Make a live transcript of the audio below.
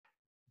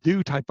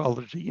do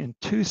typology in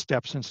 2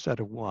 steps instead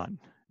of 1.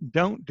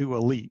 Don't do a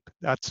leap.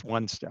 That's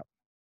 1 step,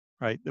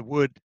 right? The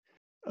wood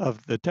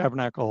of the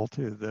tabernacle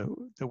to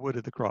the wood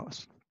of the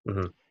cross.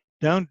 Mm-hmm.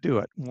 Don't do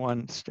it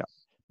 1 step.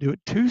 Do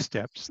it 2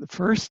 steps. The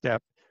first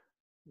step,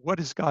 what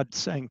is God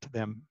saying to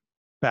them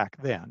back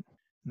then?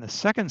 And the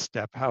second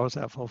step, how is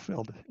that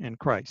fulfilled in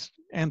Christ?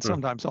 And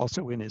sometimes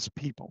also in his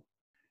people.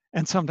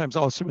 And sometimes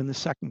also in the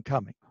second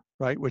coming,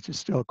 right? Which is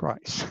still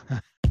Christ.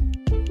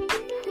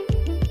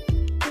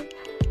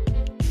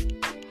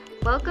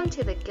 Welcome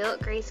to the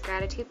Guilt, Grace,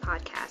 Gratitude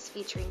podcast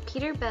featuring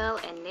Peter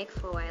Bell and Nick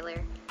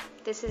Fulweiler.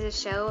 This is a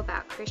show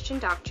about Christian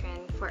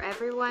doctrine for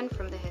everyone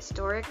from the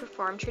historic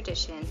Reformed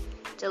tradition,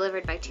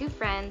 delivered by 2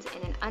 friends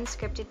in an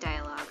unscripted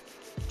dialogue.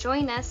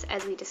 Join us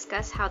as we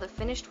discuss how the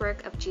finished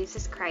work of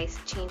Jesus Christ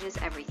changes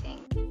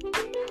everything.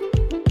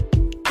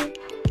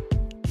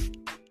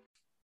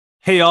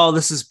 Hey y'all,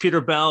 this is Peter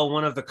Bell,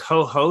 one of the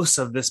co-hosts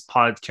of this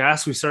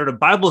podcast. We started a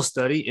Bible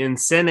study in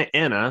Santa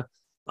Ana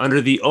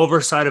under the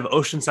oversight of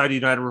Oceanside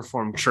United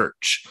Reformed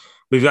Church.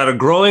 We've got a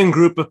growing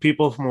group of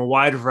people from a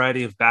wide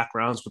variety of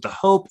backgrounds with the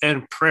hope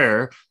and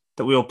prayer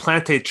that we will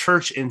plant a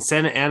church in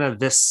Santa Ana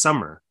this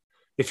summer.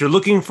 If you're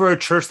looking for a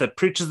church that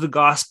preaches the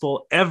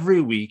gospel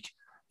every week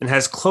and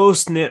has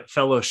close-knit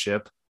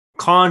fellowship,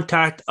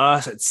 contact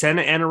us at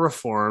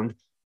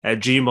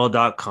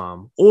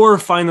santaanareformed@gmail.com or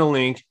find the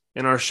link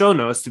in our show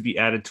notes to be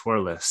added to our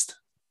list.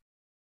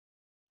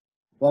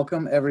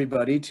 Welcome,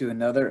 everybody, to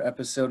another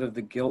episode of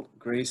the Guilt,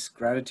 Grace,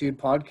 Gratitude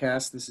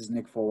podcast. This is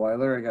Nick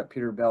Fulweiler. I got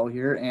Peter Bell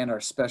here and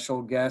our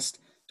special guest,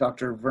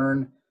 Dr.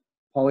 Vern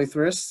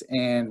Poythress,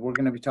 and we're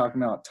going to be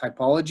talking about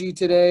typology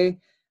today.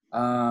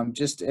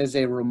 Just as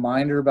a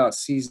reminder about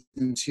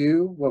season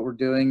 2, what we're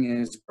doing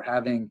is we're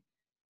having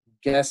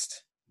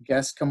guests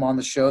come on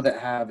the show that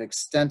have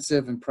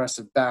extensive,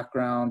 impressive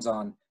backgrounds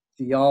on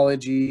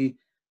theology,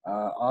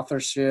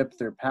 authorship,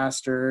 they're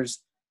pastors,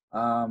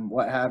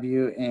 what have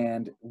you,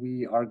 and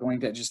we are going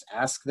to just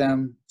ask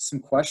them some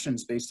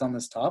questions based on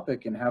this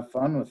topic and have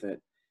fun with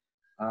it.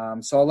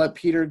 So I'll let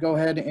Peter go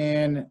ahead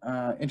and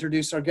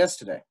introduce our guest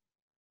today.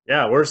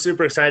 Yeah, we're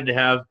super excited to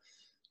have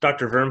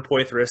Dr. Vern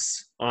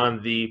Poythress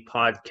on the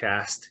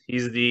podcast.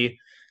 He's the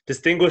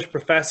Distinguished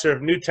Professor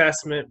of New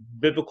Testament,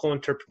 Biblical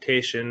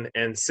Interpretation,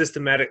 and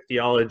Systematic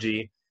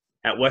Theology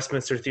at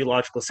Westminster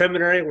Theological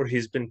Seminary, where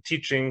he's been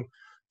teaching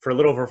for a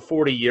little over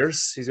 40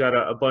 years. He's got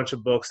a bunch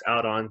of books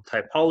out on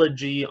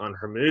typology, on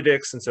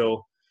hermeneutics, and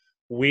so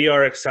we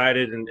are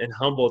excited and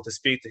humbled to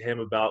speak to him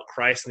about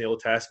Christ in the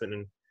Old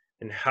Testament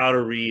and how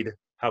to read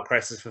how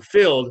Christ is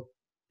fulfilled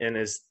and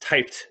is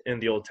typed in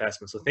the Old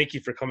Testament. So thank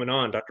you for coming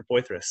on, Dr.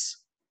 Poythress.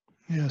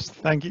 Yes,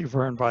 thank you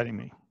for inviting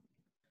me.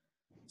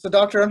 So,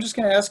 Doctor, I'm just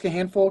going to ask a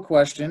handful of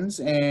questions,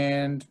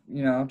 and,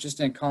 just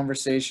in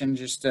conversation,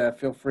 just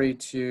feel free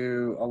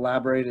to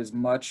elaborate as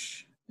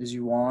much as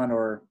you want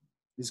or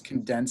as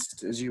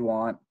condensed as you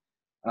want.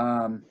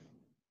 The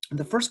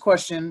first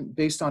question,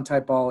 based on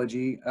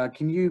typology,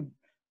 can you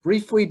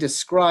briefly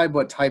describe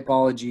what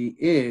typology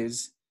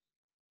is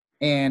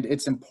and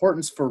its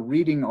importance for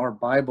reading our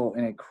Bible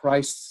in a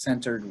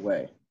Christ-centered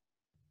way?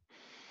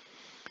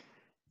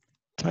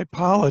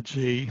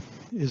 Typology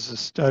is a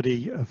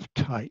study of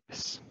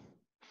types.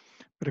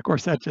 But of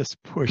course, that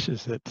just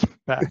pushes it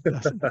back,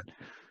 doesn't it?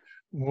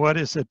 What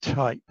is a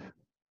type?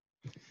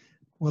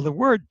 Well, the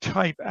word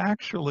type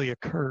actually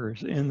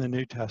occurs in the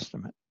New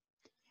Testament.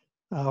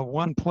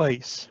 One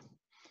place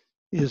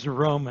is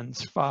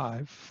Romans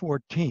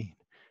 5:14,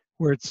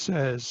 where it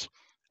says,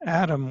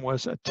 Adam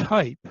was a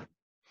type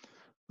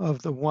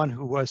of the one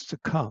who was to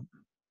come.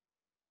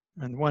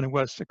 And the one who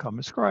was to come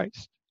is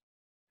Christ.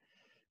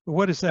 But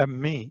what does that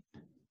mean?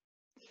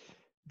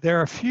 There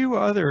are a few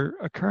other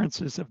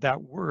occurrences of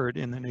that word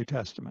in the New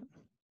Testament.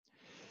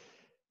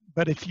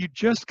 But if you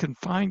just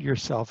confine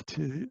yourself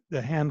to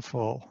the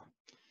handful,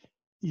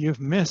 you've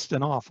missed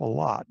an awful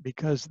lot,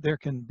 because there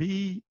can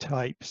be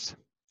types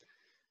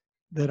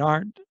that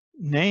aren't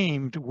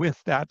named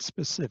with that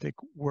specific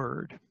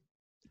word.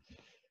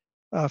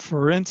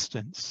 For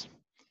instance,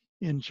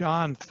 in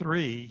John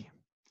 3,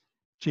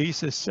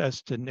 Jesus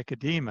says to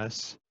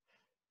Nicodemus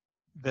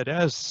that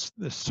as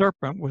the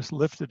serpent was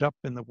lifted up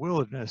in the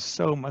wilderness,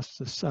 so must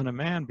the Son of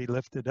Man be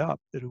lifted up,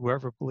 that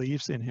whoever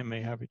believes in him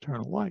may have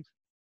eternal life.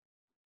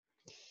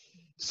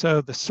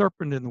 So the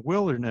serpent in the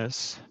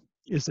wilderness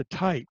is a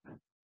type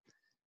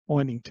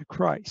pointing to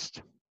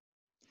Christ.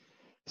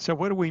 So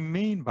what do we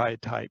mean by a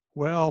type?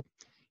 Well,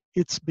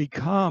 it's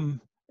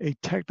become a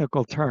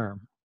technical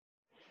term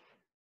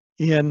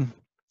in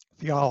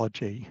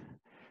theology,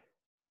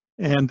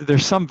 and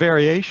there's some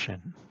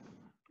variation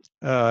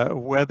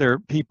whether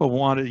people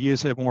want to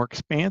use it more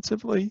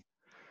expansively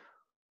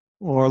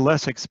or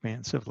less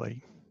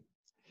expansively.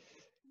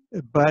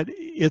 But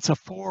it's a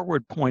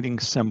forward-pointing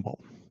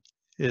symbol,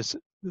 is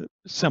the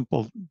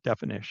simple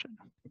definition.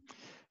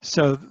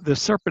 So the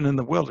serpent in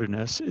the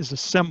wilderness is a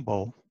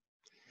symbol.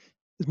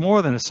 It's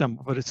more than a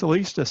symbol, but it's at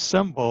least a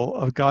symbol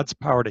of God's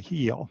power to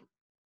heal,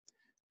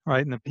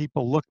 right? And the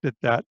people looked at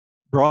that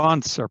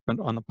bronze serpent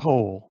on the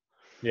pole.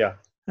 Yeah.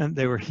 and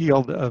they were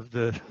healed of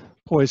the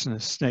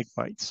poisonous snake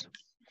bites.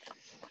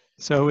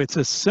 So it's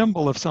a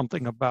symbol of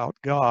something about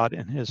God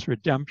and his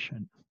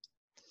redemption.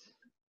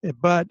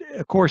 But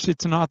of course,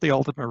 it's not the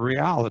ultimate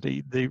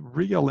reality. The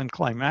real and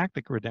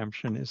climactic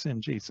redemption is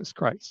in Jesus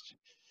Christ.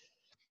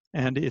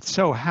 And it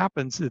so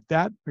happens that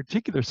that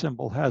particular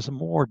symbol has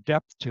more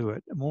depth to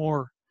it,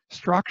 more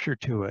structure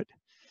to it,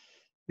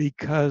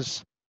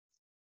 because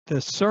the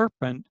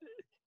serpent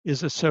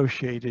is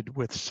associated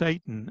with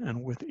Satan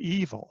and with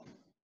evil.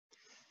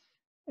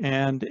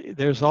 And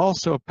there's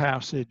also a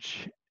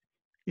passage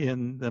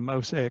in the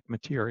Mosaic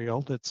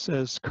material that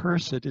says,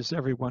 "Cursed is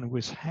everyone who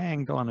is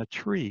hanged on a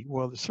tree."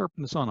 Well, the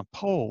serpent is on a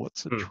pole.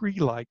 It's a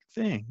tree-like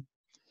thing.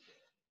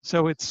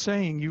 So it's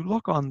saying, you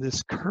look on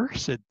this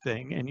cursed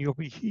thing and you'll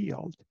be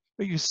healed.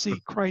 But you see,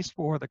 Christ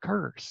bore the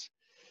curse.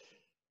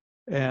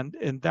 And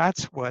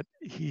that's what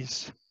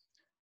he's,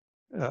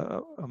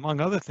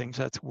 among other things,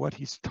 that's what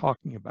he's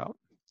talking about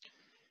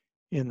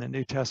in the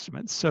New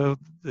Testament. So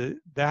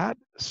that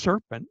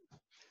serpent,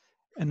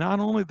 and not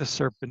only the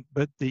serpent,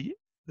 but the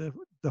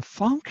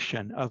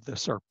function of the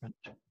serpent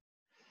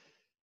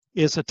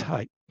is a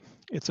type.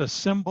 It's a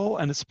symbol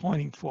and it's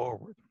pointing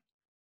forward.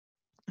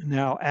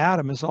 Now,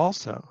 Adam is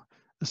also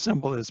a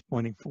symbol that's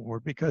pointing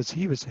forward because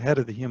he was head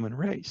of the human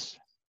race.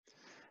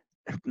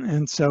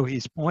 And so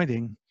he's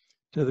pointing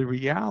to the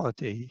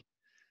reality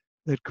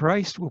that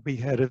Christ will be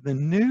head of the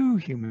new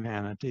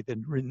humanity,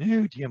 the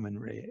renewed human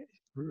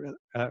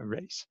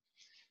race.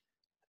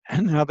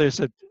 And now there's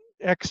an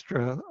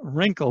extra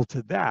wrinkle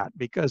to that,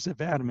 because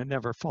if Adam had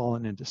never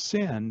fallen into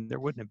sin, there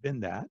wouldn't have been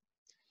that.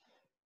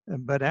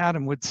 But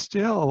Adam would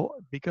still,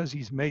 because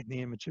he's made in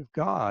the image of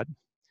God,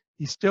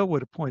 he still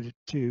would have pointed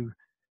to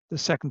the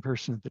second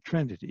person of the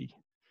Trinity,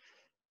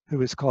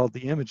 who is called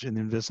the image of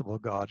the invisible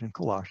God in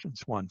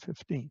Colossians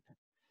 1:15.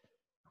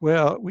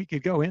 Well, we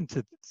could go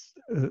into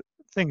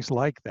things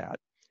like that,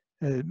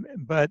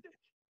 but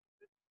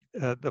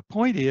the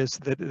point is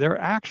that there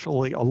are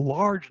actually a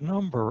large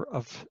number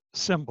of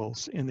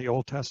symbols in the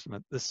Old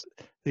Testament.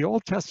 The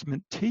Old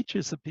Testament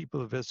teaches the people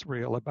of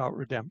Israel about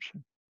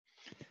redemption,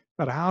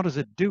 but how does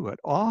it do it?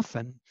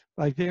 Often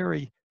by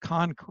very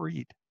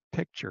concrete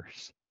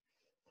pictures.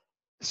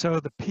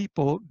 So the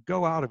people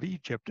go out of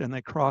Egypt and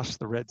they cross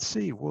the Red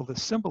Sea. Well, the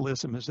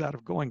symbolism is that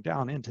of going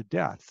down into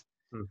death,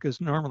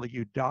 because normally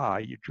you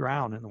die, you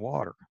drown in the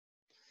water.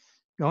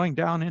 Going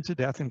down into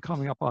death and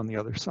coming up on the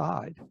other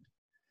side.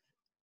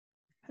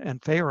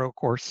 And Pharaoh, of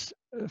course,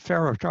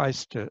 Pharaoh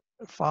tries to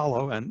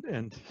follow,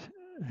 and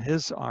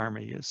his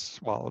army is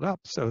swallowed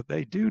up, so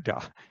they do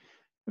die.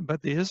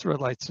 But the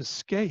Israelites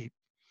escape,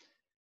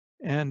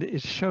 and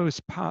it shows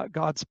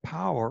God's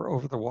power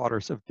over the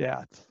waters of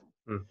death.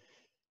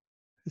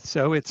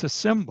 So it's a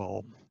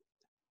symbol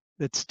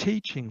that's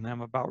teaching them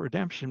about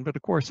redemption, but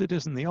of course it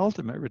isn't the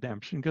ultimate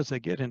redemption, because they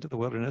get into the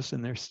wilderness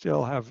and they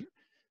still have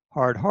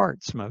hard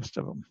hearts, most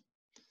of them.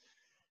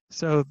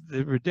 So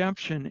the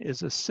redemption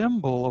is a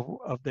symbol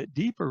of the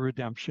deeper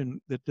redemption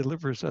that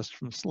delivers us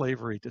from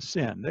slavery to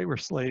sin. They were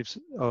slaves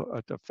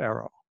to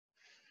Pharaoh,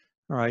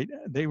 right?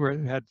 They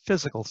had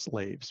physical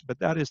slaves, but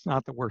that is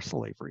not the worst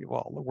slavery of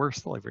all. The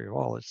worst slavery of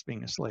all is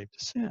being a slave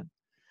to sin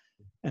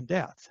and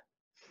death.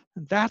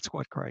 And that's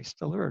what Christ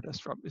delivered us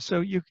from. So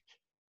you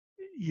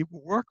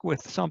work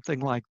with something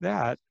like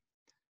that,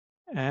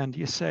 and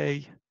you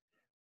say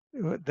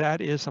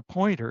that is a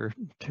pointer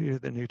to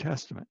the New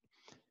Testament.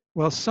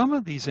 Well, some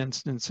of these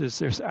instances,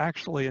 there's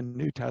actually a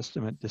New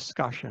Testament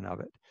discussion of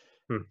it.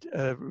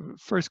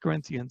 1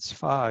 Corinthians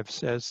 5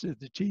 says,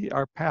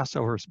 our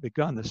Passover has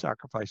begun, the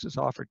sacrifices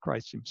offered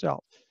Christ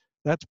himself.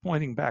 That's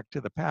pointing back to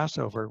the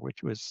Passover,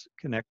 which was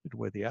connected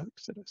with the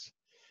Exodus.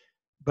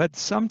 But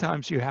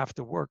sometimes you have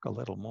to work a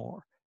little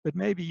more. But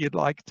maybe you'd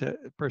like to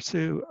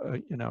pursue,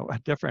 a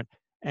different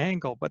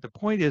angle. But the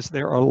point is,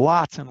 there are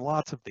lots and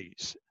lots of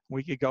these.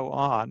 We could go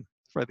on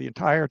for the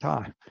entire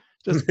time,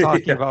 just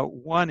talking about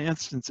one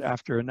instance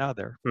after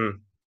another.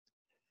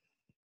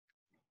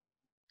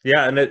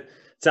 Yeah, and it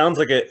sounds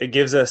like it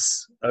gives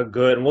us a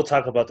good, and we'll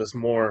talk about this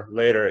more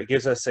later, it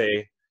gives us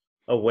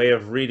a way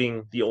of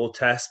reading the Old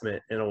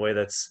Testament in a way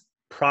that's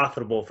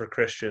profitable for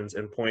Christians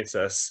and points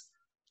us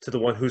to the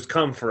one who's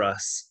come for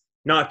us,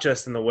 not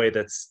just in the way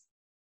that's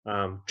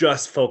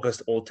just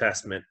focused Old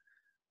Testament,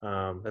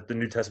 that the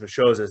New Testament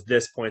shows us.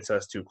 This points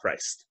us to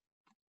Christ.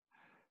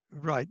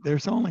 Right.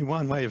 There's only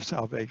one way of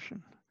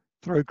salvation,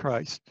 through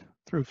Christ,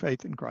 through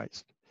faith in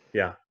Christ.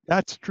 Yeah.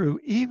 That's true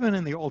even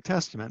in the Old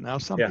Testament. Now,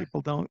 some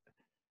people don't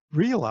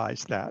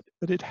realize that,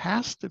 but it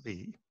has to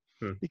be,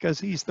 because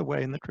he's the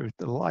way and the truth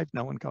and the life.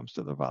 No one comes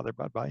to the Father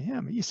but by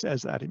him. He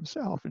says that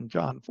himself in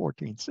John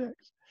 14:6.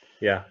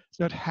 Yeah.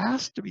 So it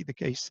has to be the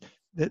case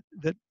that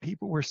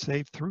people were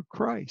saved through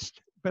Christ.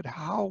 But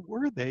how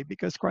were they?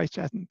 Because Christ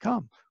hadn't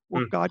come.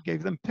 Well, God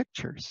gave them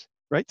pictures,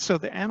 right? So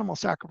the animal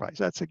sacrifice,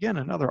 that's again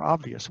another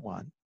obvious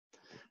one.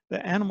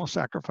 The animal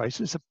sacrifice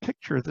is a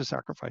picture of the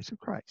sacrifice of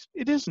Christ.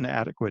 It isn't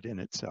adequate in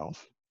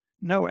itself.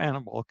 No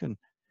animal can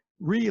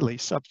really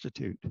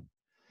substitute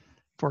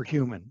for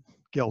human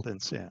guilt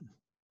and sin.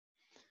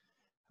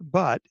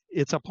 but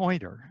it's a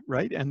pointer,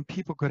 right? And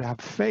people could have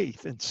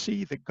faith and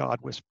see that God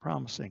was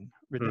promising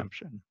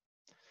redemption.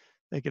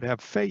 They could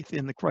have faith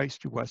in the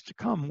Christ who was to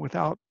come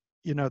without,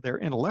 they're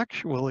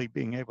intellectually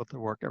being able to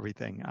work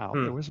everything out.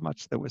 There was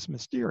much that was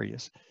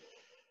mysterious,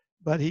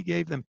 but he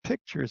gave them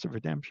pictures of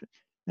redemption.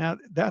 Now,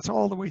 that's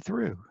all the way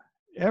through.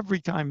 Every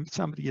time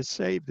somebody is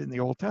saved in the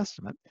Old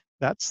Testament,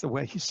 that's the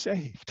way he's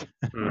saved,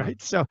 right?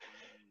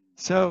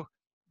 So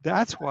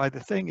that's why the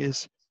thing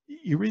is,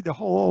 you read the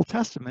whole Old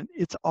Testament,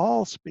 it's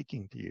all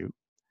speaking to you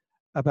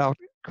about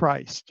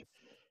Christ,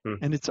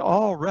 and it's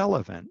all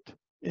relevant.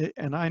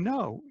 And I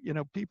know,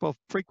 people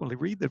frequently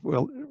read the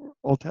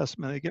Old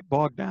Testament, they get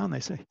bogged down, they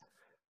say,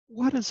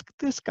 what has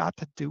this got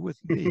to do with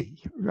me,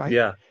 right?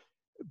 Yeah.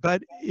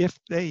 But if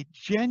they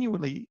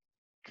genuinely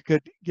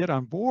could get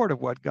on board of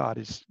what God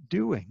is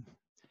doing,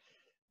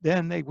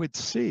 then they would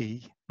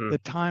see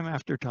that time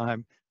after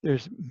time,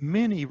 there's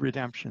many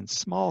redemptions,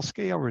 small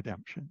scale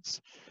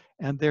redemptions,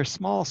 and they're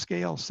small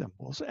scale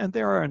symbols, and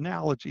there are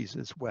analogies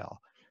as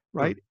well,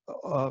 right?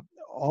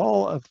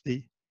 All of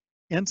the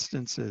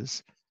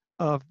instances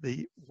of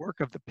the work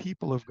of the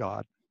people of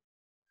God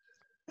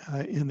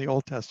in the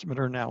Old Testament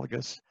are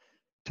analogous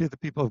to the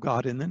people of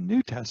God in the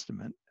New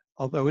Testament,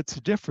 although it's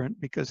different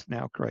because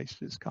now Christ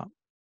has come.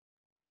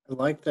 I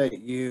like that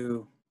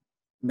you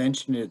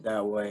mentioned it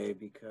that way,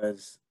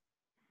 because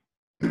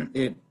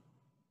it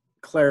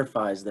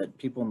clarifies that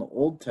people in the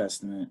Old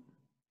Testament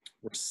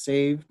were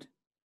saved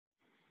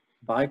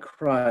by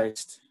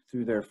Christ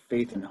through their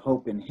faith and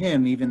hope in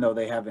him, even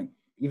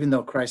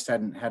though Christ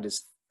hadn't had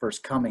his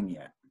first coming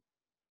yet.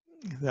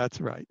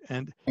 That's right.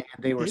 And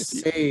they were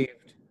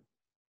saved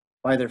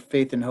by their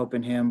faith and hope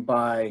in him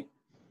by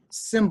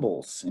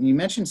symbols. And you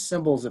mentioned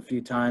symbols a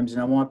few times,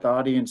 and I want the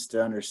audience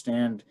to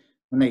understand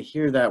when they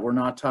hear that, we're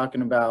not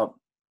talking about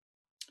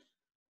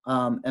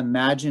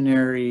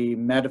imaginary,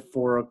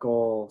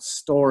 metaphorical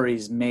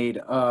stories made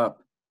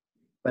up,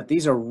 but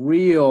these are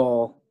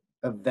real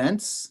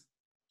events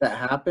that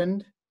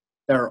happened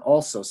that are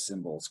also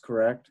symbols,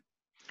 correct?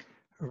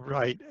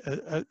 Right.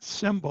 A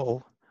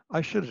symbol,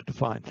 I should have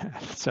defined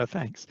that, so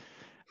thanks.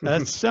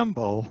 A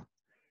symbol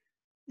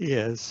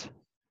is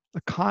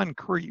a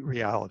concrete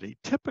reality,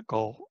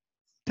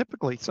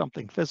 typically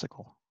something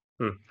physical,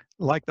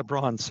 like the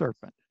bronze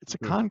serpent. It's a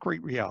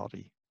concrete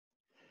reality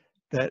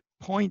that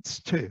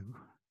points to,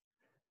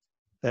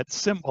 that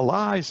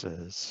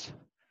symbolizes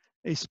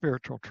a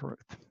spiritual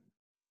truth,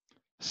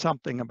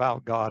 something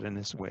about God and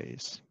his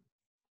ways.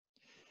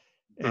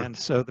 And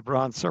so the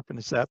bronze serpent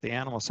is that, the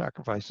animal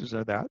sacrifices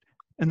are that,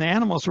 and the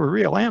animals were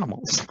real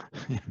animals,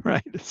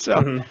 right?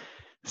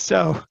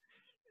 So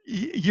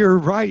you're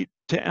right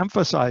to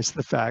emphasize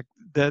the fact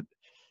that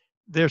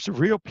there's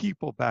real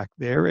people back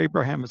there.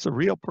 Abraham is a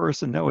real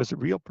person, Noah is a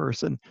real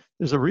person,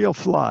 there's a real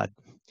flood.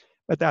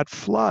 But that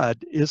flood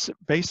is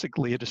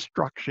basically a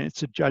destruction,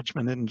 it's a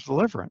judgment and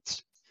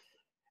deliverance.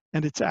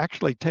 And it's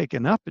actually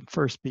taken up in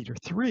 1 Peter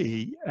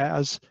 3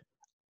 as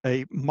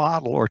a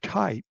model or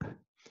type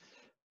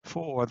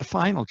for the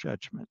final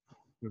judgment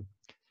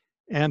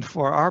and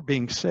for our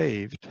being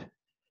saved,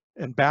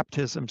 and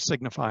baptism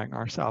signifying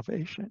our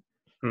salvation.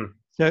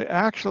 So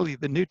actually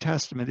the New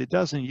Testament, it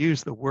doesn't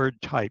use the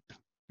word type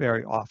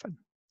very often.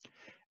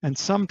 And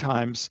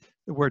sometimes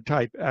the word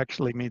type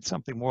actually means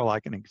something more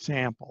like an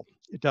example.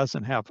 It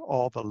doesn't have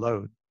all the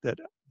load that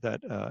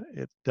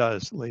it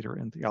does later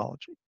in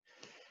theology.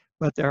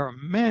 But there are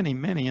many,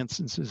 many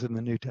instances in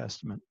the New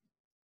Testament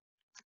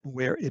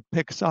where it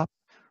picks up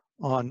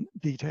on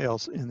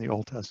details in the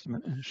Old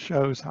Testament and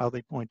shows how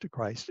they point to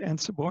Christ and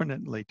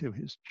subordinately to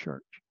his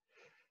church.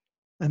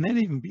 And then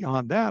even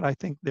beyond that, I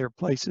think there are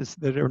places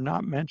that are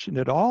not mentioned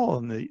at all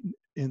in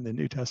the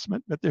New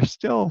Testament, but there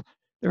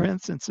are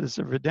instances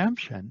of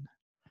redemption.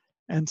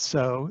 And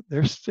so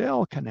they're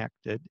still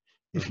connected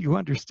if you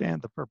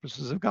understand the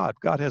purposes of God.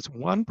 God has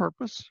one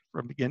purpose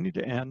from beginning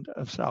to end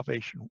of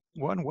salvation,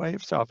 one way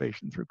of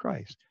salvation through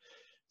Christ.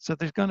 So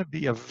there's going to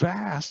be a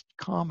vast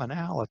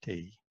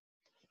commonality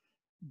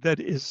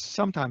that is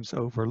sometimes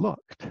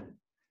overlooked.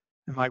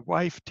 And my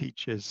wife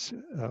teaches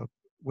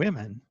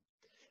women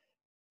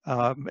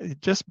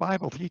just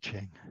Bible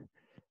teaching,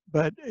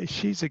 but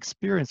she's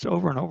experienced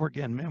over and over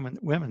again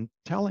women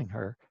telling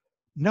her,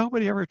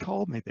 nobody ever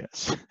told me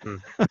this.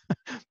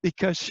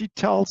 Because she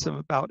tells them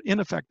about, in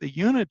effect, the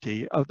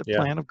unity of the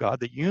plan of God,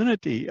 the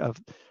unity of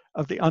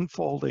the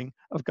unfolding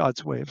of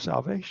God's way of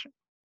salvation.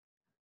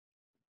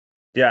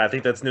 Yeah, I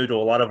think that's new to a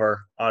lot of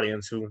our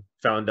audience who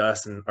found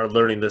us and are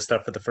learning this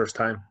stuff for the first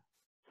time.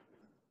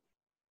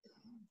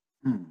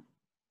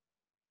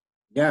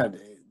 Yeah,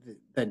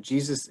 that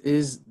Jesus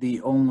is the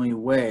only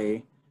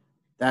way.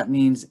 That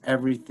means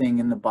everything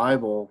in the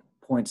Bible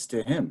points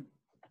to him.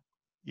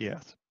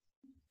 Yes.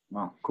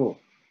 Wow, cool.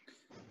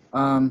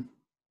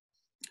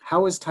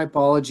 How is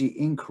typology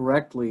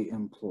incorrectly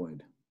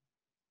employed?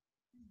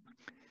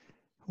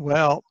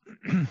 Well,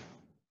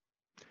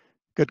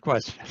 good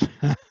question.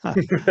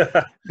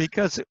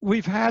 Because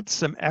we've had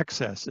some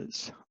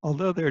excesses,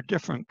 although there are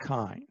different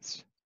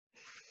kinds.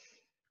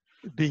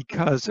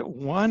 because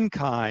one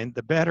kind,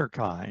 the better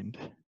kind,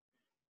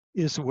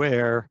 is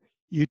where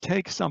you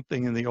take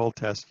something in the Old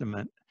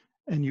Testament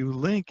and you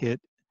link it,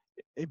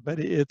 but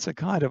it's a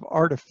kind of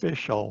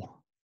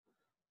artificial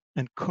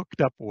and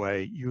cooked up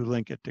way you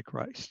link it to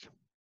Christ.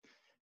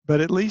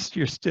 But at least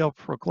you're still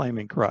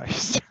proclaiming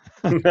Christ.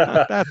 And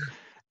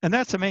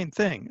that's the main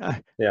thing,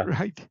 Yeah.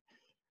 right?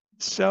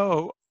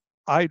 So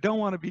I don't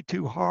want to be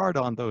too hard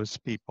on those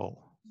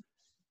people.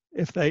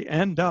 If they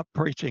end up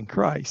preaching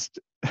Christ,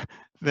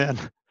 then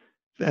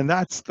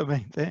that's the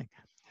main thing.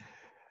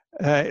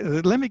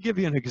 Let me give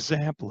you an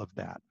example of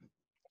that.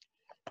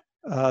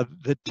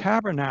 The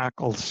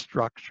tabernacle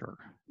structure.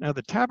 Now,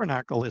 the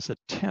tabernacle is a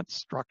tent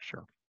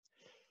structure,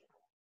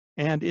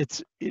 and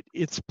it's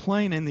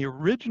plain in the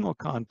original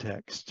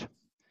context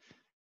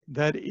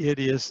that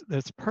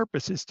its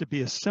purpose is to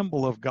be a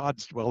symbol of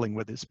God's dwelling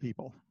with his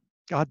people.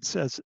 God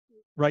says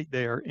right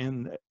there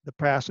in the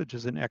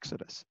passages in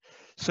Exodus.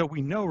 So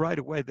we know right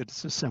away that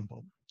it's a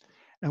symbol.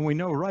 And we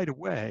know right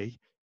away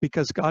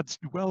because God's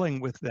dwelling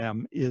with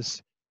them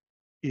is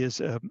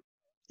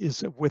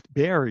with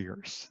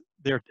barriers.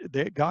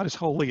 God is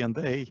holy and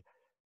they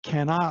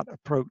cannot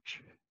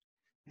approach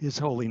his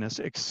holiness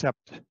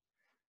except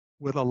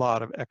with a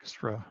lot of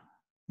extra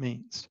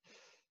means.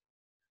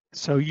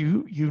 So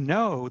you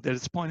know that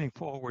it's pointing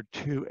forward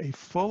to a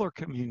fuller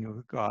communion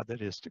with God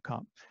that is to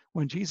come.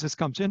 When Jesus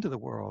comes into the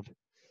world,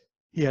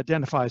 he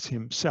identifies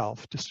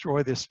himself,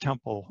 destroy this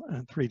temple, and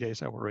in 3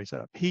 days I will raise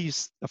it up.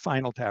 He's the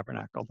final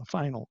tabernacle, the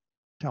final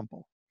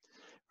temple,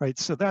 right?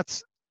 So that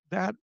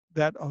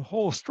a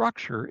whole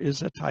structure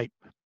is a type.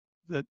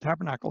 The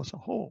tabernacle is a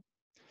whole.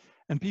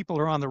 And people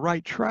are on the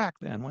right track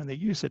then when they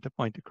use it to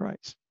point to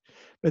Christ.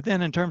 But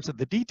then in terms of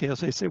the details,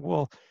 they say,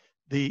 well,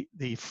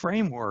 the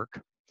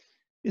framework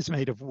is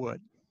made of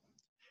wood.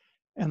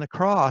 And the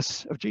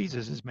cross of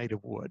Jesus is made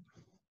of wood.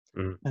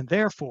 Mm-hmm. And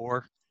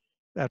therefore,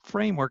 that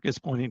framework is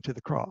pointing to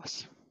the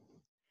cross.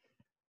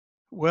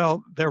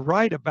 Well, they're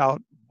right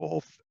about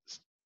both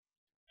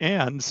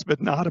ends, but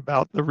not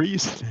about the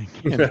reasoning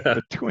in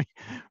between,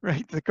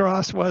 right? The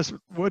cross was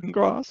wooden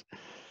cross.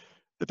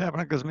 The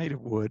tabernacle is made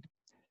of wood.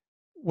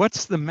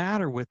 What's the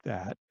matter with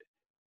that?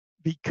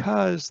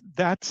 Because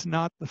that's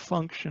not the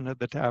function of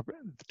the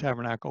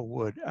tabernacle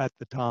wood at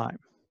the time.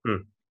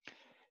 Hmm.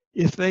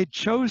 If they'd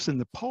chosen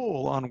the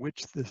pole on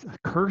which the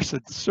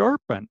accursed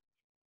serpent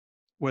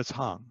was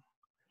hung,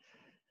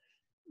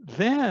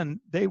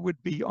 then they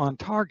would be on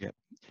target.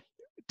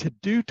 To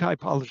do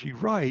typology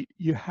right,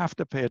 you have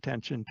to pay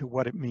attention to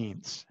what it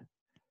means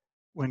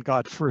when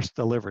God first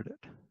delivered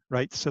it,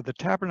 right? So the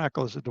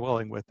tabernacle is a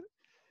dwelling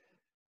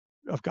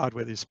of God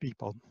with his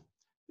people.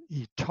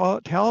 He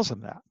tells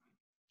them that.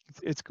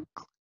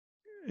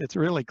 It's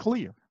really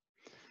clear.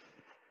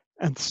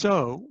 And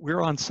so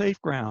we're on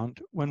safe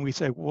ground when we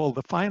say, well,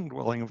 the final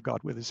dwelling of God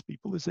with his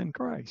people is in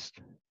Christ,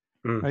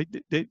 right?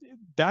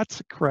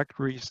 That's correct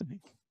reasoning.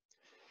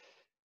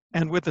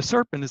 And with the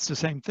serpent, it's the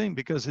same thing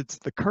because it's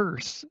the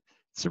curse.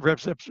 It's a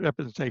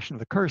representation of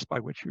the curse by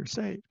which you're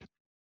saved.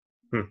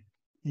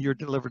 You're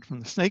delivered from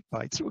the snake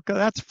bites.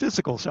 That's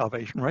physical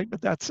salvation, right? But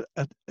that's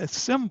a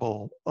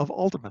symbol of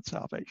ultimate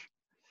salvation.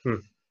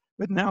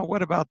 But now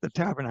what about the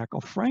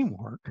tabernacle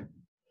framework?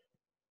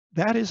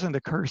 That isn't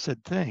a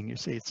cursed thing. You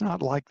see, it's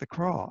not like the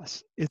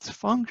cross. Its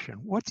function.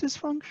 What's its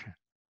function?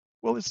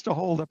 Well, it's to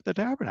hold up the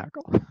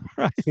tabernacle,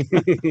 right?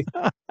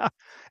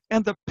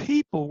 And the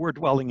people were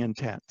dwelling in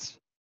tents.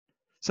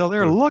 So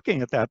they're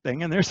looking at that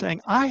thing and they're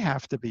saying, I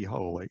have to be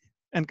holy.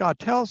 And God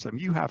tells them,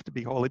 you have to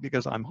be holy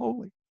because I'm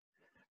holy,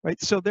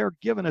 right? So they're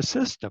given a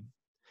system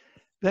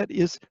that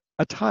is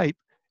a type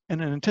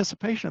and an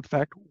anticipation of the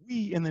fact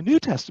we in the New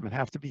Testament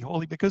have to be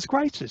holy because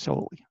Christ is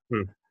holy.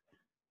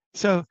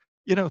 So,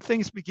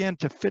 things begin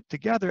to fit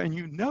together and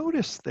you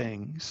notice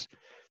things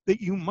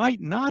that you might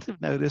not have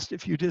noticed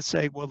if you just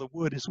say, well, the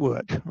wood is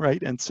wood,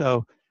 right? And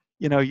so,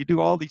 you do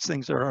all these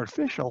things that are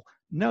artificial.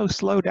 No,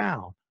 slow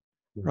down,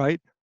 right?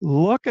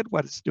 Look at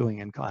what it's doing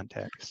in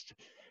context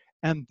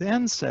and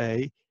then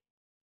say,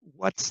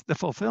 what's the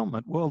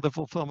fulfillment? Well, the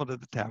fulfillment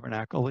of the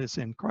tabernacle is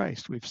in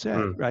Christ, we've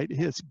said, right?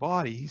 His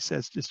body, he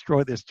says,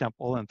 destroy this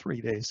temple in 3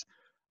 days.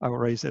 I will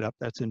raise it up.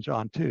 That's in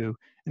John 2.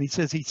 And he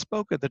says he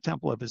spoke of the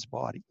temple of his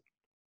body.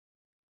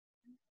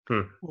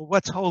 Well,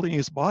 what's holding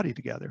his body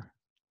together?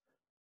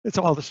 It's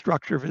all the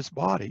structure of his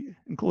body,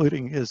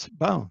 including his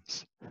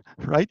bones,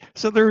 right?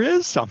 So there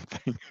is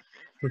something.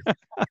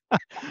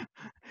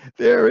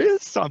 There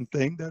is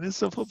something that is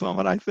the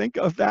fulfillment, I think,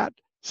 of that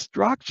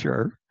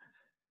structure.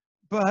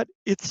 But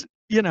it's,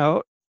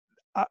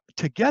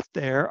 to get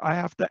there, I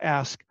have to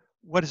ask,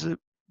 what does it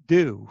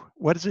do?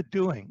 What is it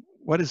doing?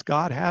 What is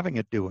God having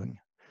it doing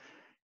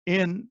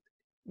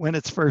when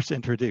it's first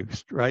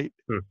introduced, right?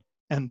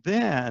 And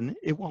then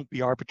it won't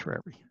be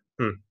arbitrary.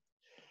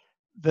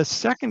 The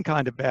second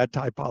kind of bad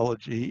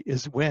typology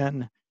is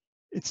when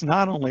it's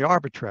not only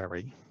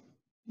arbitrary,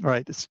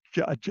 right? It's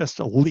just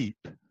a leap,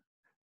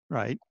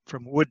 right?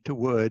 From wood to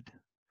wood.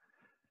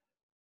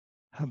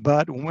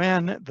 But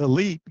when the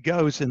leap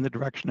goes in the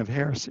direction of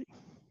heresy,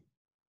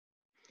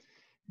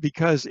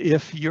 Because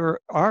if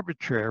you're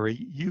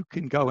arbitrary, you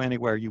can go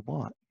anywhere you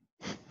want.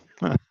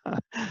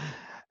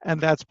 And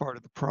that's part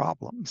of the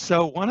problem.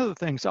 So one of the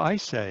things I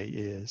say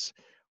is,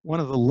 one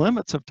of the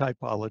limits of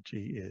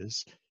typology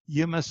is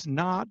you must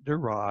not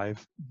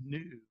derive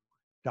new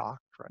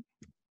doctrine,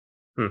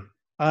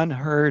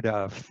 unheard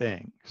of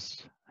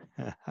things.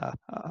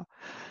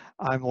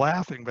 I'm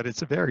laughing, but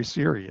it's a very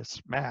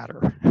serious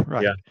matter,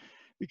 right? Yeah.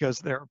 Because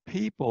there are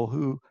people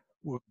who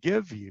will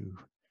give you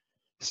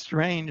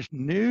strange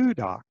new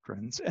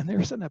doctrines, and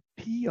there's an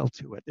appeal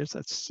to it. There's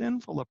a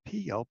sinful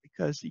appeal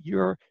because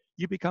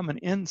you become an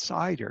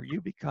insider.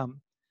 You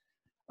become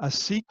a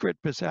secret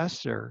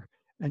possessor,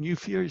 and you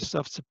feel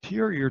yourself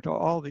superior to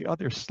all the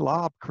other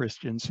Slav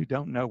Christians who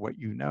don't know what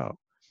you know.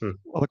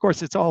 Well, of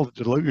course, it's all a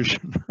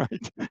delusion,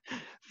 right?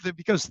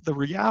 Because the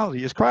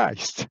reality is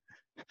Christ,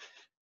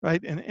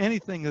 right? And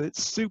anything that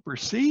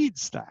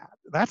supersedes that,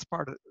 that's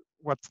part of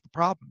what the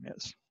problem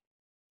is,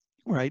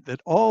 right? That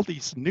all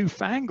these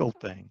newfangled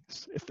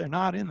things, if they're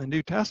not in the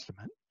New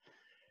Testament,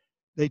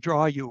 they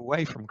draw you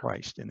away from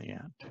Christ in the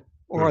end,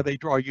 or they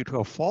draw you to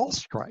a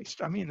false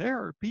Christ. I mean, there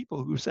are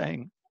people who are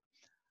saying,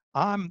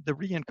 I'm the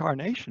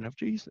reincarnation of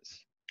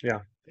Jesus.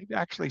 Yeah. They've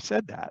actually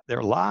said that.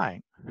 They're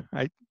lying,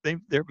 right?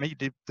 They're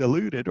maybe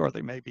deluded, or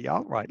they may be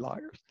outright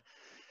liars.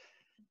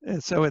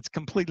 And so it's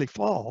completely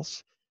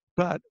false,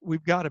 but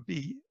we've got to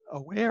be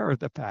aware of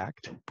the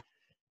fact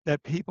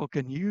that people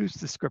can use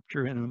the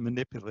scripture in a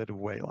manipulative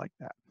way like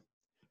that.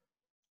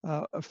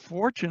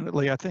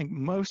 Fortunately, I think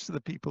most of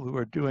the people who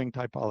are doing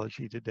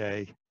typology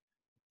today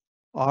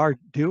are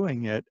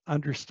doing it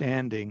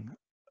understanding,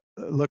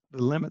 look,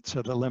 the limits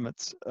are the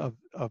limits of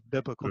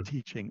biblical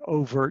teaching,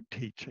 overt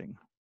teaching,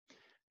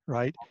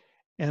 right?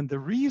 And the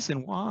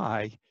reason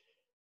why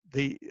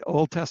the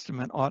Old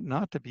Testament ought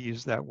not to be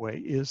used that way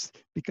is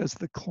because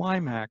the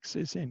climax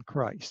is in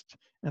Christ,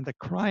 and the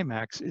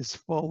climax is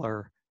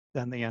fuller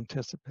than the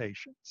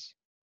anticipations.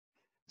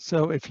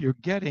 So if you're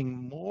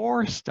getting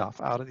more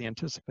stuff out of the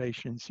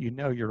anticipations, you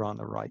know you're on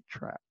the right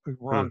track,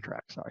 wrong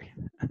track, sorry.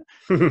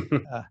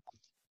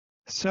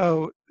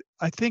 So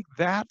I think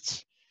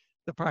that's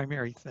the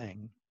primary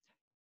thing.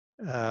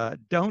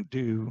 Don't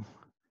do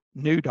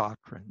new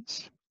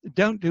doctrines.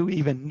 Don't do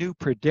even new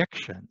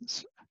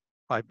predictions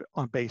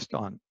based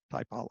on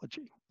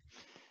typology,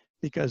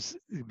 because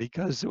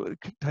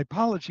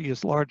typology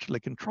is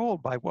largely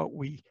controlled by what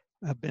we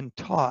have been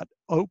taught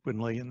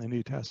openly in the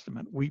New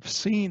Testament. We've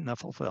seen the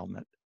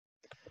fulfillment.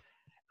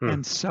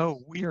 And so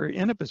we are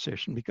in a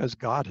position, because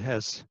God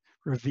has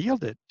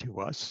revealed it to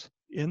us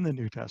in the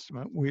New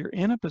Testament, we're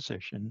in a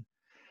position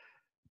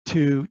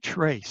to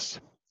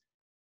trace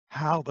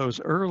how those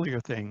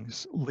earlier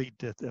things lead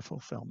to the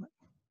fulfillment.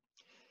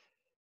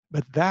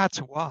 But that's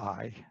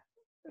why,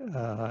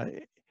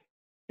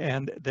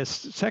 and this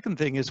second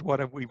thing is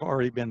what we've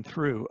already been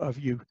through, of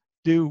you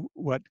do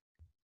what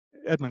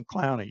Edmund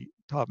Clowney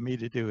taught me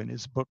to do in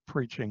his book,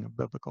 Preaching of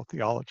Biblical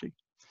Theology.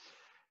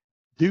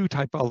 Do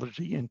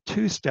typology in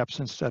 2 steps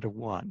instead of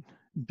 1.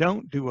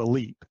 Don't do a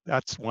leap.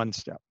 That's 1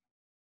 step,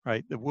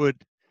 right? The wood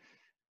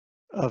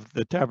of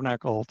the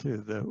tabernacle to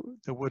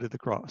the wood of the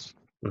cross.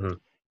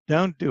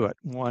 Don't do it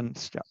 1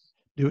 step.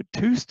 Do it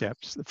 2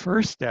 steps. The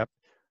first step,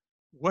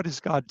 what is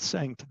God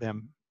saying to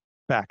them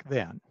back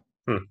then?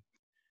 And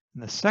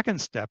the second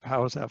step,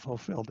 how is that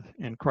fulfilled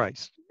in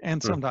Christ?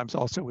 And sometimes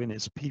also in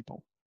his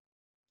people.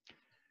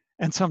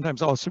 And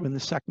sometimes also in the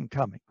second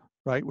coming,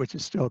 right? Which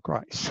is still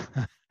Christ.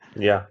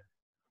 Yeah,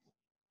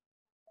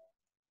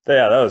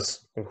 that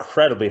was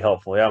incredibly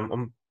helpful. Yeah,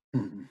 I'm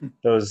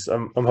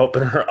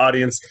hoping our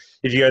audience,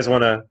 if you guys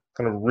want to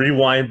kind of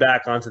rewind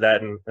back onto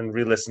that and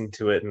re-listen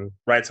to it and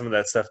write some of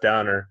that stuff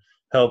down, or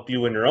help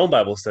you in your own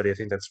Bible study, I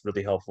think that's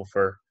really helpful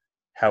for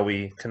how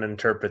we can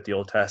interpret the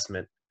Old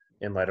Testament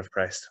in light of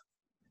Christ.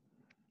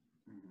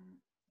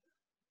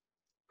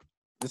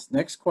 This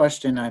next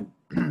question, I'm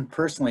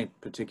personally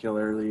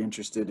particularly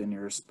interested in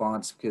your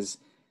response, because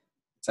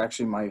it's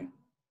actually my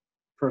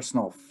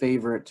personal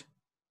favorite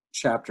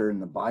chapter in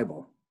the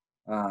Bible,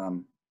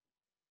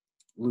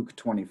 Luke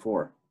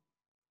 24.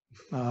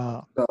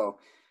 So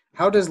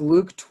how does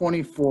Luke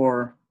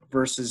 24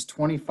 verses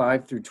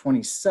 25 through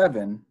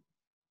 27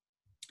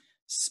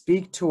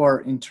 speak to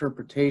our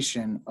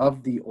interpretation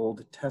of the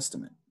Old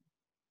Testament?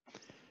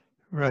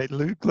 Right,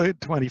 Luke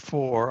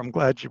 24, I'm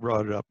glad you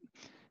brought it up.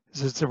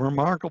 It's a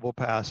remarkable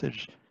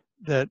passage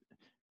that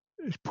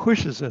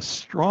pushes us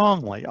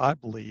strongly, I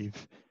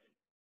believe,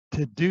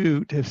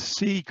 to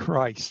see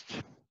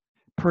Christ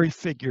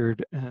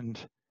prefigured and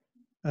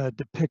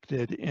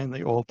depicted in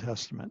the Old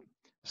Testament.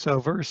 So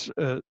verse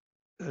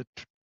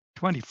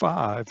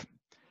 25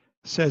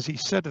 says, he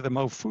said to them,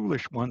 O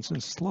foolish ones,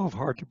 and slow of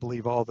heart to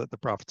believe all that the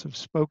prophets have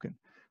spoken.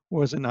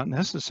 Was it not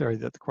necessary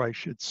that the Christ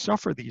should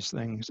suffer these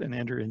things and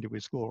enter into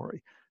his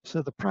glory?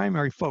 So the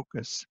primary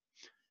focus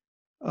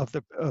of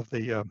the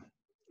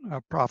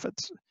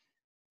prophets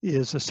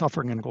is the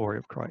suffering and glory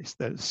of Christ.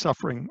 That is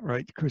suffering,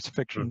 right?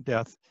 Crucifixion,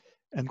 death,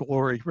 and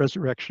glory,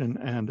 resurrection,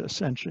 and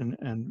ascension,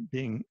 and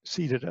being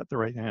seated at the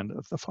right hand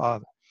of the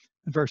Father.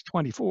 In verse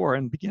 24,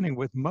 and beginning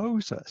with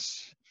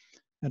Moses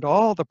and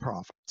all the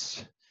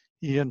prophets,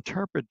 he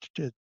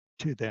interpreted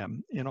to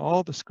them in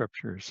all the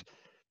scriptures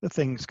the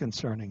things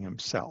concerning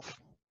himself.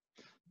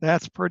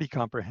 That's pretty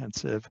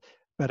comprehensive,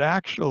 but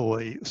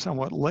actually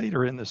somewhat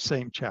later in the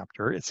same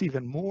chapter, it's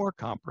even more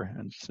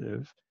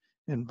comprehensive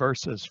in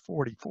verses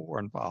 44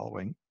 and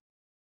following.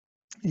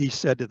 He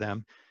said to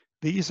them,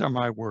 "These are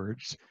my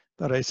words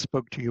that I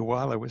spoke to you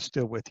while I was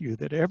still with you,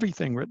 that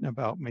everything written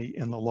about me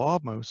in the law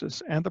of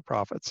Moses and the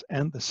prophets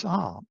and the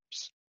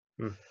Psalms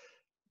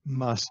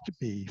must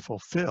be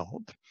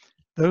fulfilled."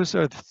 Those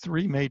are the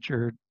three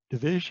major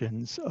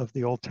divisions of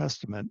the Old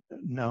Testament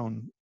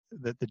known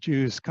that the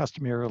Jews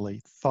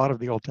customarily thought of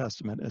the Old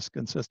Testament as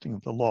consisting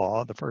of the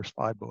law, the first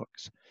 5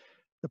 books,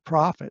 the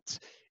prophets,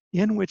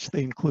 in which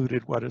they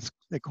included what is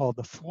they called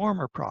the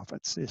former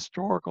prophets, the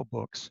historical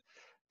books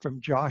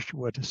from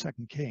Joshua to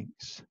 2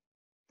 Kings,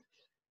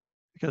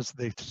 because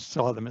they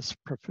saw them as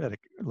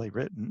prophetically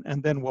written,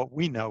 and then what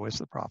we know as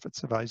the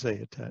prophets of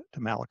Isaiah to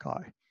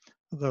Malachi,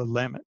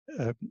 the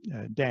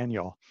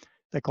Daniel,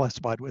 they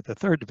classified with the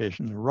third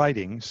division, the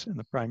writings, and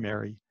the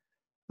primary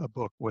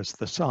book was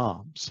the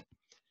Psalms.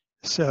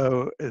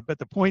 So, but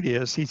the point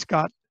is, he's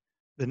got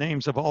the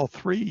names of all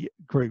 3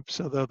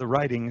 groups, although the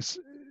writings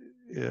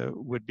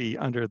would be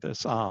under the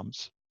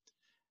Psalms.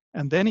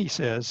 And then he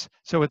says,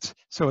 so it's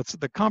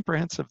the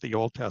comprehensive of the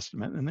Old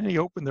Testament, and then he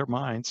opened their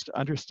minds to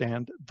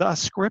understand the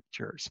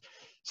scriptures.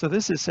 So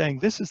this is saying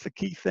this is the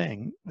key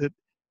thing that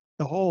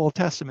the whole Old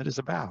Testament is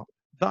about,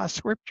 the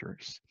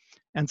scriptures,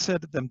 and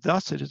said to them,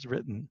 "Thus it is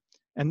written."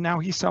 And now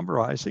he's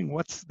summarizing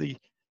what's the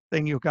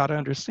thing you've got to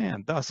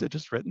understand. "Thus it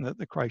is written that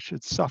the Christ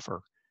should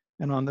suffer,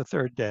 and on the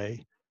 3rd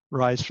day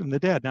rise from the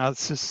dead." Now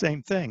it's the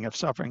same thing of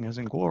suffering as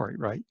in glory,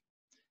 right?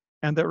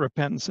 "And that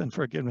repentance and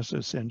forgiveness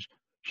of sins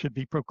should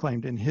be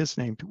proclaimed in his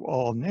name to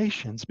all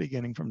nations,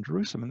 beginning from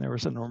Jerusalem." And there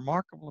was a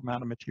remarkable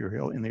amount of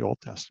material in the Old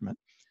Testament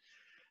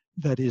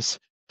that is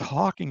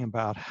talking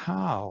about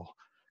how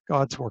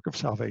God's work of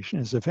salvation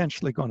is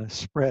eventually going to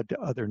spread to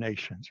other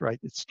nations, right?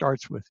 It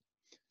starts with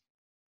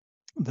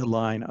the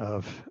line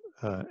of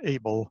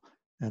Abel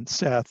and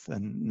Seth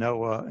and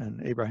Noah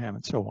and Abraham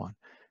and so on.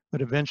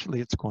 But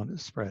eventually it's going to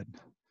spread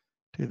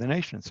to the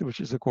nations, which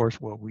is, of course,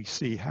 what we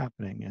see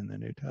happening in the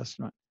New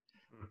Testament.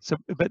 So,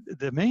 but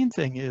the main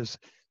thing is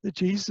that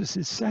Jesus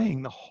is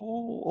saying the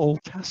whole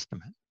Old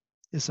Testament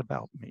is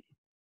about me.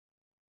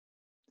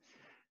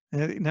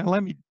 Now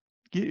let me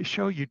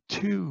show you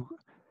 2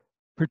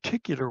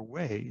 particular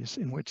ways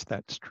in which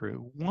that's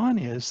true. One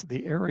is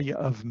the area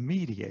of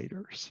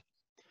mediators.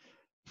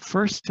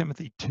 1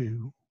 Timothy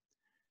 2,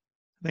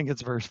 I think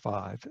it's verse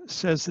 5,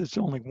 says there's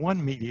only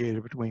one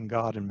mediator between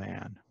God and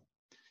man.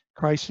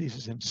 Christ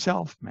Jesus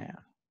himself, man,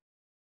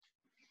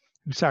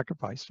 who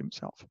sacrificed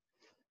himself.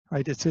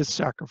 Right? It's his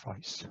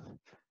sacrifice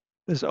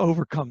that's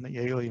overcome the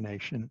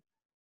alienation,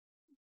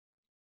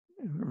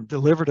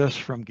 delivered us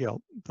from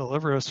guilt,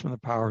 delivered us from the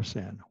power of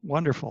sin.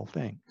 Wonderful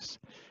things.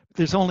 But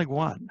there's only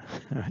one.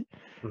 Right?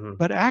 Mm-hmm.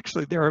 But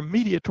actually, there are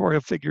mediatorial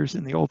figures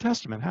in the Old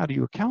Testament. How do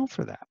you account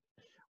for that?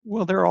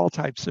 Well, they're all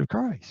types of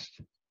Christ.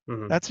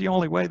 Mm-hmm. That's the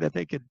only way that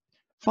they could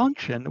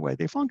function the way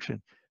they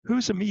function.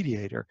 Who's a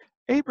mediator?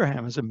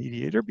 Abraham is a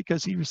mediator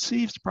because he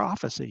receives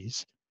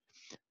prophecies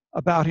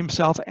about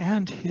himself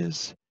and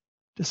his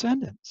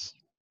descendants.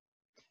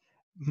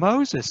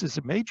 Moses is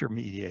a major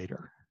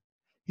mediator.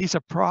 He's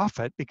a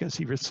prophet because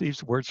he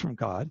receives words from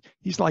God.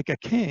 He's like a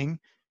king.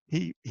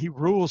 He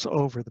rules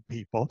over the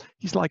people.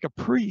 He's like a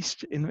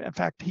priest. In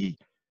fact, he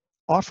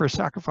offers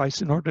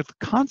sacrifice in order to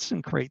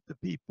consecrate the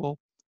people,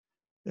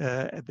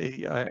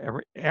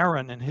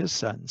 Aaron and his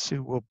sons,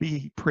 who will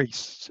be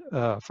priests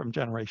from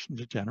generation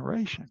to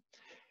generation.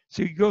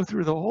 So you go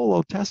through the whole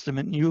Old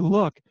Testament and you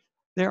look,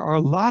 there are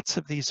lots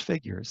of these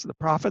figures, the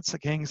prophets, the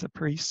kings, the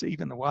priests,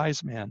 even the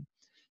wise men.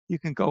 You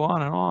can go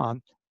on and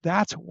on.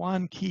 That's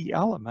one key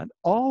element.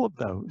 All of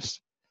those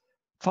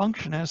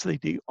function as they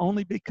do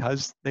only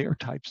because they are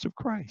types of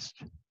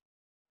Christ.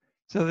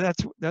 So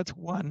that's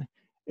one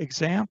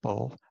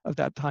example of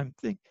that time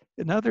thing.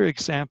 Another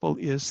example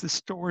is the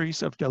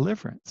stories of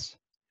deliverance.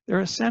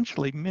 They're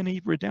essentially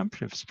mini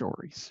redemptive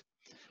stories.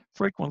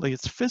 Frequently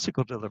it's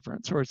physical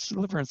deliverance, or it's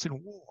deliverance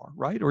in war,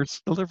 right? Or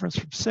it's deliverance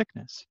from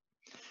sickness.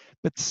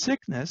 But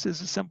sickness is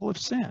a symbol of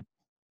sin.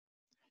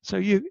 So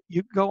you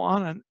go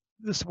on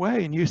this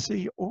way and you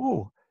see,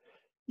 oh,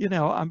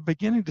 I'm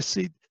beginning to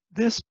see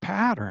this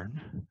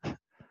pattern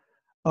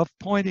of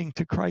pointing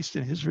to Christ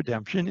and his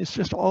redemption. It's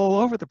just all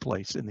over the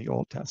place in the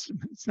Old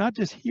Testament. It's not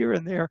just here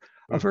and there,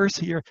 a verse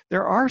here.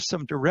 There are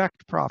some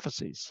direct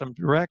prophecies, some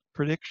direct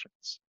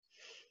predictions,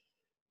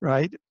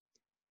 right?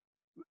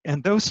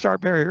 And those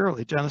start very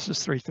early.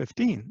 Genesis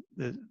 3:15,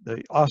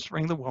 the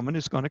offspring of the woman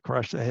is going to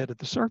crush the head of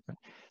the serpent.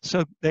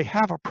 So they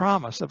have a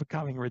promise of a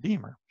coming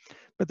Redeemer.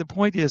 But the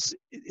point is,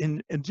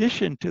 in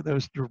addition to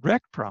those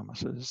direct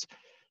promises,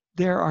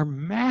 there are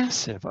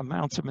massive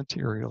amounts of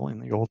material in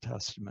the Old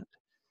Testament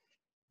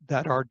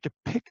that are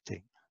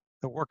depicting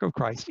the work of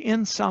Christ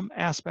in some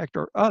aspect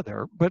or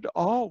other, but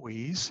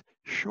always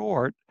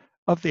short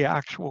of the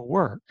actual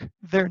work.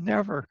 They're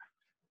never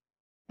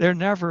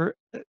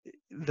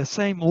the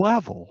same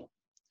level,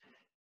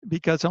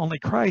 because only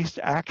Christ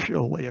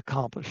actually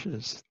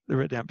accomplishes the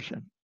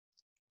redemption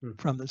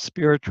from the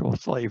spiritual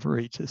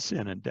slavery to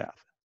sin and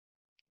death.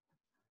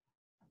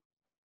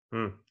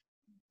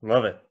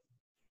 Love it.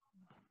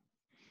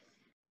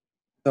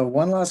 So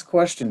one last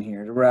question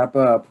here to wrap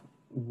up.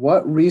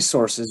 What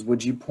resources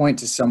would you point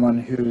to someone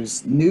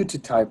who's new to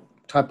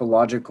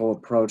typological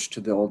approach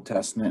to the Old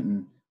Testament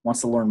and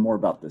wants to learn more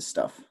about this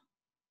stuff?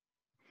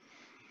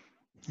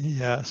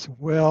 Yes,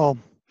 well,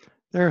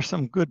 there are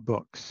some good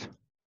books.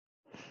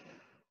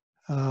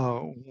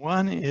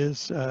 One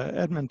is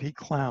Edmund P.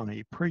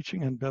 Clowney,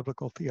 Preaching in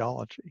Biblical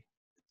Theology.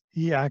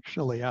 He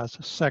actually has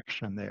a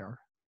section there,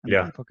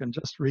 and people can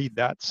just read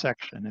that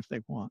section if they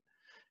want.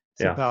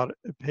 It's about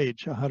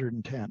page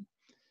 110.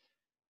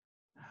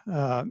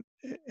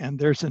 And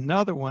there's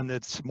another one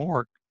that's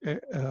more,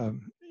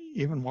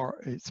 even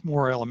more, it's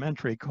more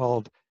elementary,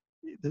 called,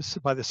 this is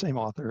by the same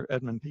author,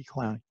 Edmund P.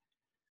 Clowney,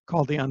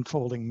 called The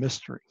Unfolding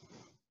Mystery.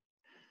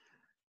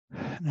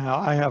 Now,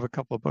 I have a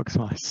couple of books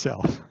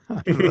myself.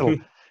 I'm a little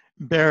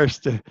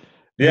embarrassed to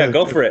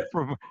go for it.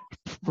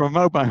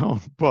 Promote my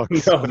own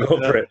books. No, go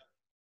for it.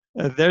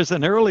 There's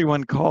an early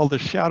one called The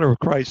Shadow of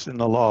Christ in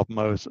the Law of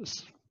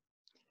Moses.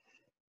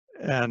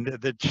 And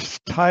the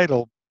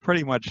title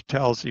pretty much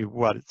tells you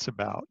what it's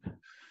about.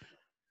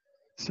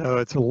 So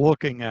it's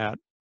looking at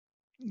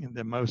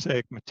the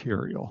Mosaic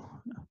material.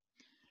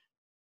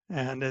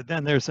 And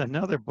then there's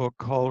another book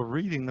called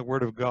Reading the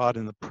Word of God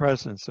in the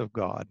Presence of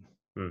God.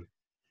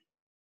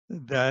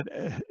 That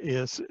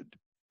is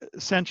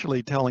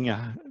essentially telling you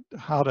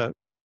how to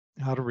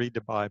read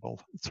the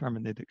Bible, its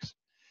hermeneutics,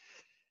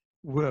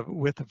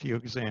 with a few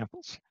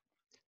examples.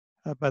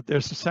 But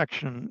there's a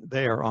section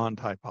there on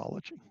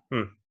typology.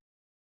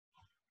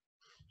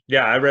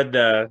 Yeah, I read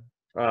the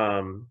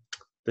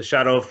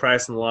Shadow of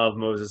Christ and the Law of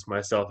Moses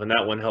myself, and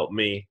that one helped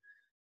me.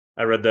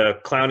 I read the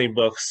Clowney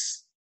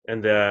books,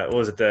 and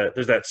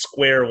there's that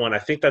square one. I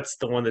think that's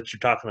the one that you're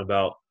talking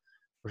about,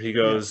 where he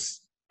goes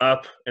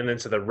up and then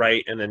to the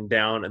right and then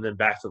down and then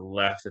back to the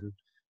left, and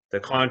the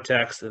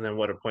context and then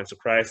what it points to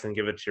Christ and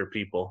give it to your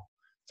people.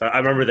 So I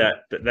remember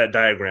that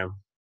diagram.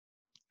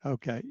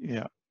 Okay,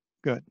 yeah,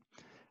 good.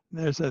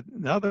 There's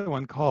another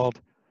one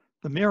called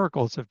The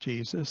Miracles of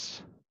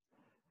Jesus,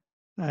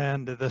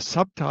 and the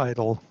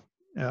subtitle,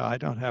 I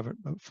don't have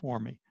it before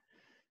me,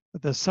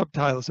 but the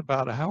subtitle is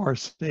about how our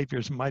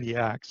Savior's mighty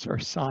acts are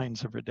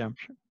signs of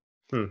redemption.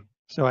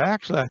 So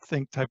actually, I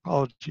think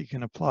typology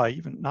can apply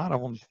even not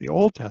only to the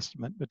Old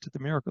Testament, but to the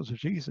miracles of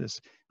Jesus,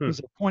 because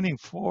they're pointing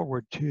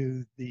forward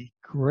to the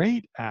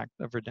great act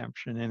of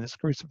redemption in his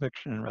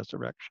crucifixion and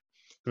resurrection.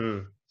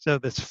 So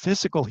this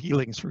physical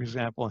healings, for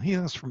example, and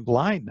healings from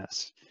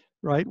blindness,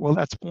 right? Well,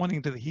 that's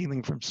pointing to the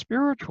healing from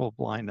spiritual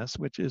blindness,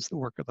 which is the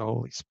work of the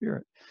Holy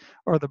Spirit,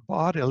 or the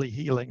bodily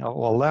healing of a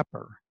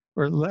leper,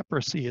 where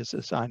leprosy is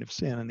a sign of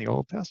sin in the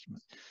Old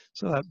Testament.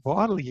 So that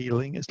bodily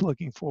healing is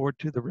looking forward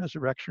to the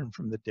resurrection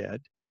from the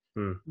dead,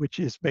 which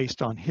is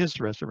based on his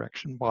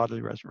resurrection,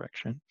 bodily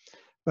resurrection,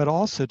 but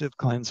also to the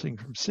cleansing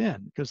from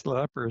sin, because the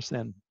leper is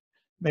then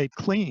made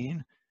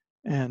clean,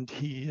 and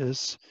he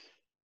is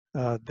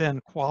then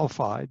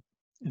qualified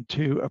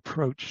to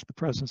approach the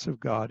presence of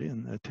God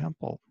in the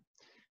temple.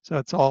 So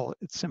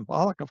it's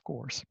symbolic, of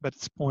course, but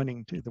it's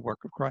pointing to the work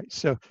of Christ.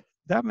 So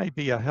that may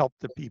be a help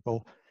to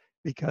people,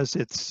 because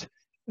it's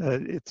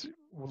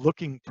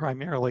looking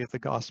primarily at the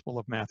Gospel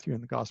of Matthew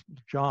and the Gospel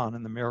of John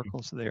and the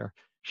miracles there,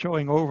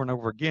 showing over and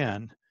over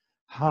again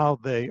how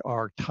they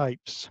are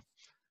types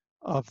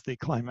of the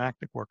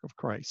climactic work of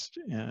Christ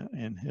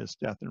in his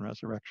death and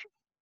resurrection.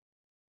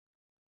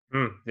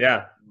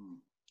 Yeah.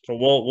 So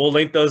we'll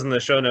link those in the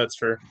show notes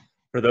for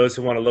those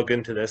who want to look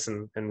into this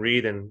and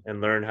read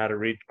and learn how to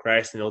read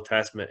Christ in the Old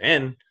Testament,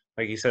 and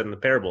like you said, in the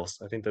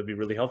parables. I think that'd be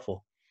really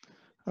helpful.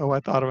 Oh, I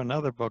thought of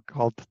another book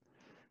called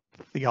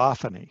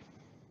Theophany.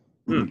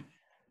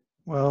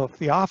 Well,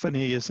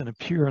 theophany is an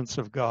appearance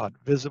of God,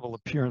 visible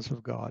appearance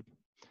of God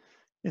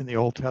in the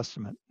Old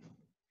Testament.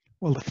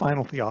 Well, the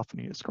final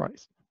theophany is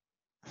Christ.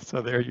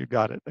 So there you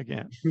got it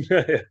again.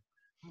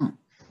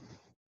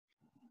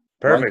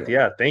 Perfect.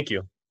 Yeah, thank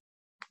you.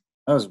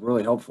 That was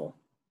really helpful.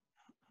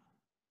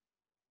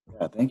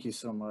 Yeah, thank you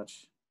so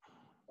much,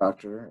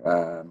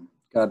 Doctor.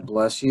 God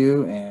bless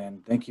you,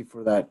 and thank you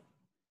for that.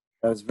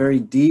 That was very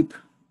deep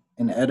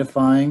and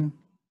edifying,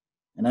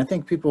 and I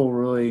think people will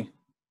really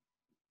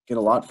get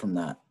a lot from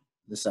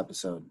this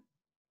episode.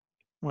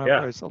 Well,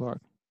 praise the Lord.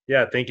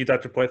 Yeah, thank you,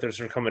 Dr. Poythress,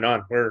 for coming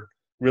on. We're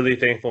really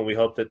thankful, and we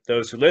hope that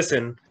those who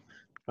listen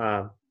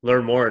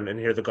learn more and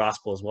hear the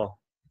gospel as well.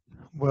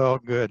 Well,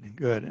 good.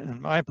 And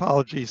my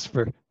apologies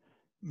for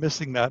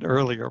missing that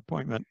earlier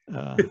appointment.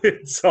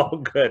 It's all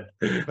good.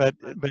 But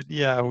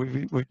yeah,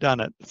 we've done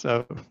it.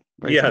 So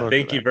yeah,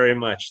 thank you very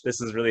much.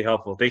 This is really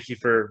helpful. Thank you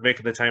for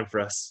making the time for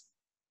us.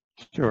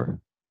 Sure.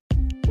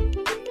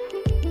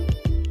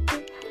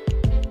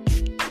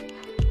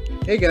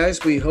 Hey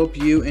guys, we hope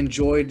you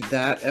enjoyed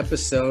that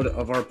episode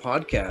of our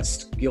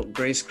podcast, Guilt,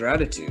 Grace,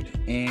 Gratitude.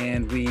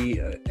 And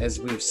we, as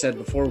we've said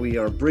before, we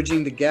are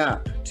bridging the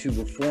gap to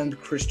Reformed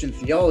Christian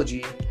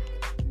theology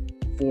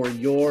for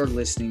your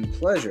listening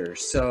pleasure.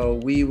 So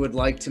we would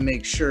like to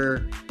make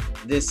sure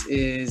this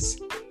is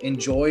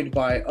enjoyed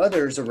by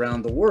others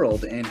around the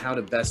world. And how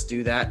to best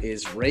do that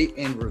is rate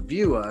and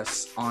review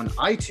us on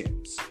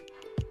iTunes.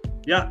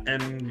 Yeah,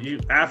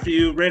 and after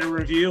you rate and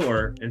review,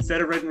 or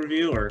instead of rate and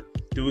review, or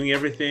doing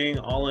everything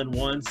all at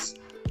once,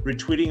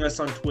 retweeting us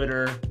on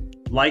Twitter,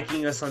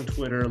 liking us on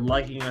Twitter,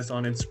 liking us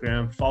on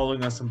Instagram,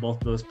 following us on both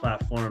of those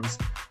platforms,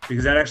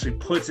 because that actually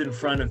puts in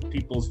front of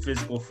people's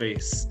physical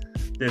face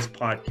this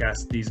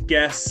podcast, these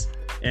guests,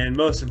 and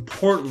most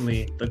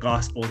importantly, the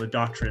gospel, the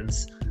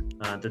doctrines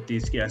that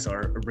these guests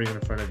are bringing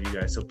in front of you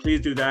guys. So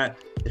please do that.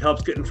 It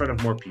helps get in front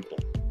of more people.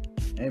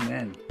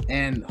 Amen.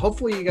 And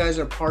hopefully you guys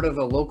are part of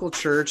a local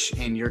church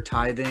and you're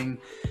tithing.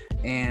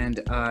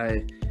 And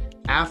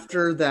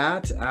after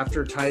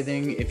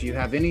tithing, if you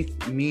have any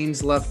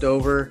means left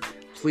over,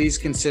 please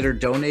consider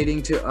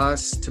donating to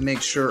us to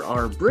make sure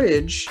our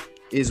bridge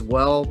is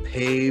well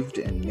paved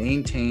and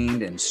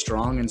maintained and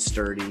strong and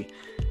sturdy,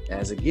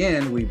 as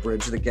again, we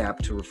bridge the gap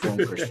to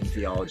Reformed Christian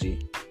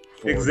theology.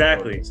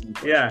 Exactly.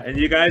 Yeah. And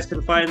you guys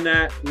can find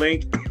that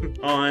link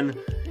on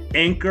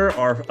Anchor,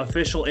 our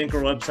official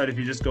Anchor website. If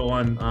you just go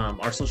on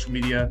our social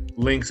media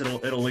links,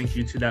 it'll link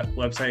you to that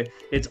website.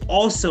 It's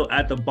also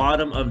at the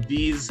bottom of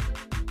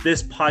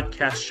this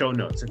podcast show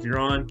notes. If you're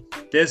on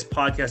this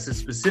podcast, this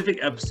specific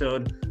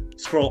episode,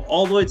 scroll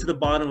all the way to the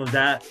bottom of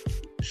that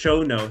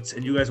show notes,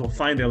 and you guys will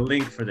find a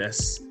link for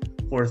this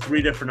for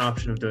 3 different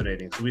options of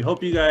donating. So we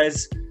hope you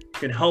guys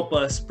can help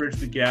us bridge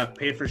the gap,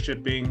 pay for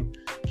shipping,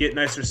 get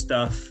nicer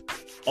stuff,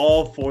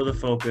 all for the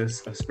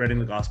focus of spreading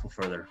the gospel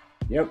further.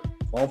 Yep.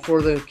 All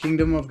for the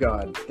kingdom of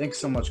God. Thanks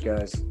so much,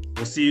 guys.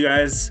 We'll see you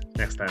guys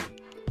next time.